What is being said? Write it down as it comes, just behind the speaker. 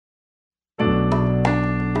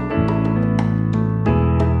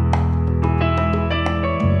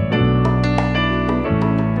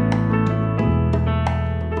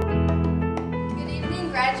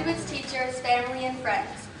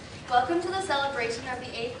celebration of the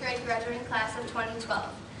 8th grade graduating class of 2012.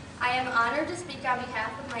 I am honored to speak on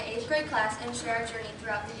behalf of my 8th grade class and share our journey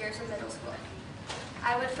throughout the years of middle school.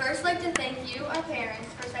 I would first like to thank you, our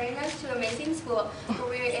parents, for sending us to an amazing school where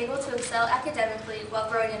we were able to excel academically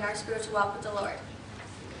while growing in our spiritual walk with the Lord.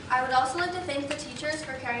 I would also like to thank the teachers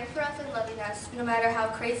for caring for us and loving us, no matter how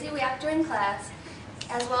crazy we act during class,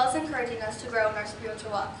 as well as encouraging us to grow in our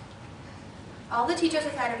spiritual walk. All the teachers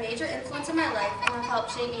have had a major influence in my life and have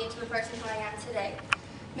helped shape me into the person who I am today.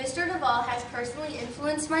 Mr. Duvall has personally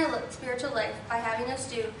influenced my spiritual life by having us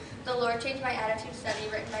do the Lord Changed My Attitude study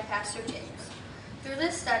written by Pastor James. Through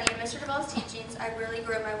this study and Mr. Duvall's teachings, I really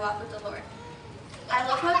grew in my walk with the Lord. I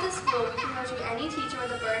love how at this school we can go to any teacher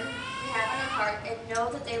with a burden we have on our heart and know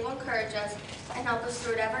that they will encourage us and help us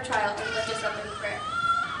through whatever trial and lift us up in prayer.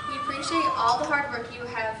 We appreciate all the hard work you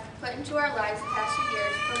have put into our lives the past few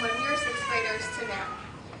years, from when we were 6th graders to now.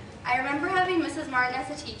 I remember having Mrs. Martin as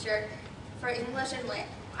a teacher for English and Lit.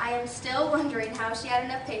 I am still wondering how she had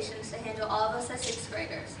enough patience to handle all of us as 6th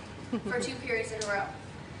graders for 2 periods in a row.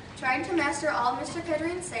 Trying to master all Mr.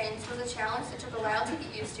 Kettering's sayings was a challenge that took a while to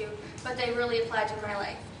get used to, but they really applied to my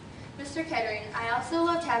life. Mr. Kettering, I also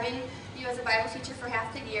loved having you as a Bible teacher for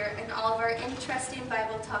half the year and all of our interesting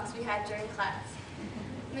Bible talks we had during class.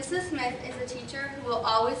 Mrs. Smith is a teacher who will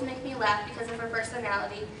always make me laugh because of her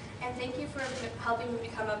personality, and thank you for helping me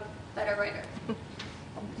become a better writer.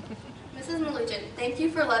 Mrs. Maluchin, thank you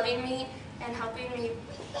for loving me and helping me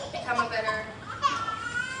become a better...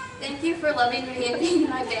 Thank you for loving me and being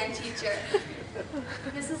my band teacher.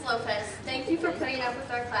 Mrs. Lopez, thank you for putting up with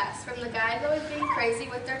our class, from the guys always being crazy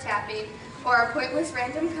with their tapping, or our pointless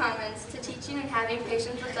random comments, to teaching and having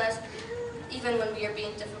patience with us even when we are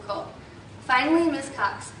being difficult. Finally, Ms.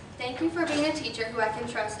 Cox, thank you for being a teacher who I can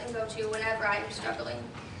trust and go to whenever I am struggling.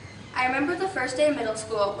 I remember the first day of middle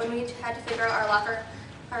school when we had to figure out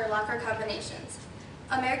our locker combinations.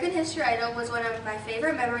 American History Idol was one of my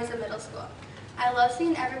favorite memories of middle school. I love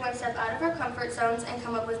seeing everyone step out of our comfort zones and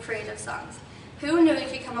come up with creative songs. Who knew you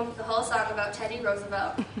could come up with a whole song about Teddy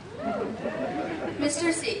Roosevelt?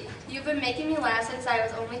 Mr. C, you've been making me laugh since I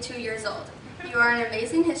was only 2 years old. You are an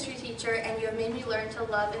amazing history teacher, and you have made me learn to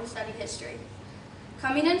love and study history.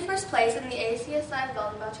 Coming in first place in the ACSI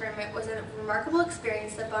volleyball tournament was a remarkable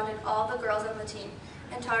experience that bonded all the girls on the team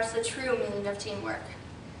and taught us the true meaning of teamwork.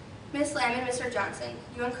 Ms. Lamb and Mr. Johnson,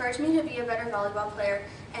 you encouraged me to be a better volleyball player,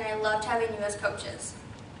 and I loved having you as coaches.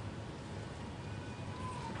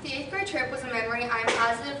 The 8th grade trip was a memory I am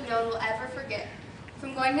positive no one will ever forget.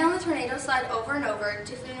 From going down the tornado slide over and over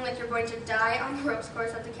to feeling like you're going to die on the ropes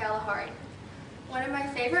course at the Kalahari. One of my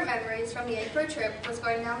favorite memories from the 8th grade trip was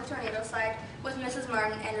going down the tornado slide with Mrs.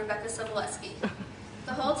 Martin and Rebecca Soboleski.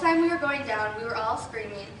 The whole time we were going down, we were all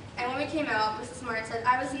screaming, and when we came out, Mrs. Martin said,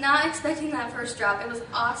 "I was not expecting that first drop. It was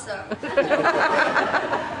awesome." The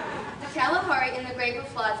Kalahari and the Grade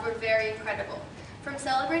Floods were very incredible. From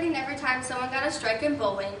celebrating every time someone got a strike in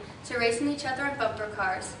bowling, to racing each other in bumper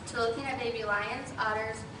cars, to looking at baby lions,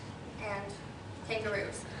 otters, and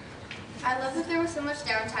kangaroos. I love that there was so much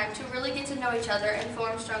downtime to really get to know each other and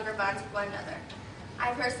form stronger bonds with one another.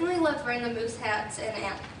 I personally loved wearing the moose hats and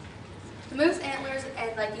the moose antlers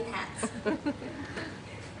and Viking hats.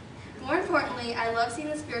 More importantly, I love seeing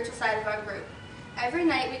the spiritual side of our group. Every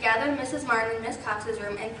night we gathered in Mrs. Martin and Miss Cox's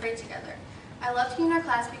room and prayed together. I loved seeing our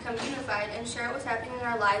class become unified and share what was happening in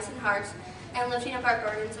our lives and hearts and lifting up our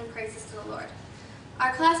burdens and praises to the Lord.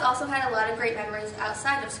 Our class also had a lot of great memories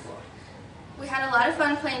outside of school. We had a lot of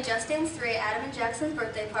fun playing Just Dance 3 at Adam and Jackson's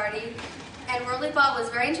birthday party, and Rollerball was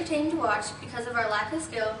very entertaining to watch because of our lack of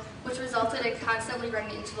skill, which resulted in constantly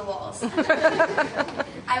running into the walls.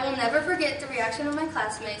 I will never forget the reaction of my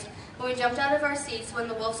classmates when we jumped out of our seats when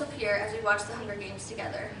the wolves appear as we watched the Hunger Games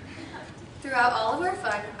together. Throughout all of our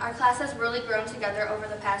fun, our class has really grown together over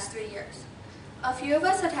the past 3 years. A few of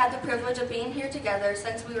us have had the privilege of being here together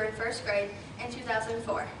since we were in first grade in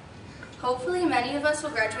 2004. Hopefully, many of us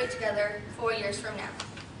will graduate together 4 years from now.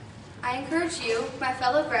 I encourage you, my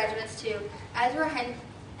fellow graduates, too, as we're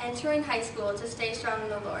entering high school, to stay strong in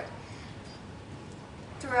the Lord.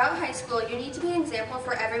 Throughout high school, you need to be an example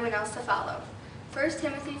for everyone else to follow. 1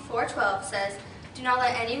 Timothy 4:12 says, "Do not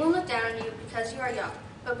let anyone look down on you because you are young,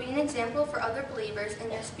 but be an example for other believers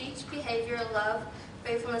in your speech, behavior, love,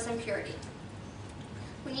 faithfulness, and purity."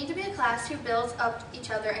 We need to be a class who builds up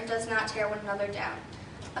each other and does not tear one another down.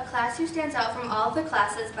 A class who stands out from all the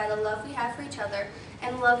classes by the love we have for each other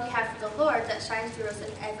and the love we have for the Lord that shines through us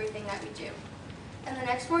in everything that we do. In the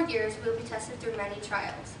next 4 years, we will be tested through many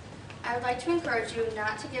trials. I would like to encourage you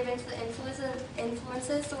not to give in to the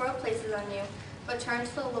influences the world places on you, but turn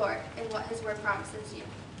to the Lord and what His Word promises you.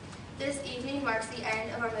 This evening marks the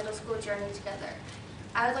end of our middle school journey together.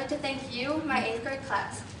 I would like to thank you, my 8th grade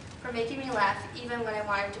class, for making me laugh even when I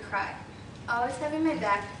wanted to cry, always having my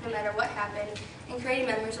back no matter what happened, and creating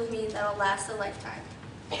memories with me that will last a lifetime.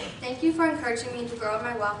 Thank you for encouraging me to grow in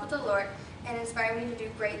my walk with the Lord and inspiring me to do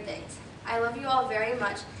great things. I love you all very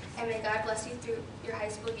much, and may God bless you through your high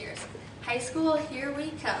school years. High school, here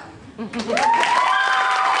we come.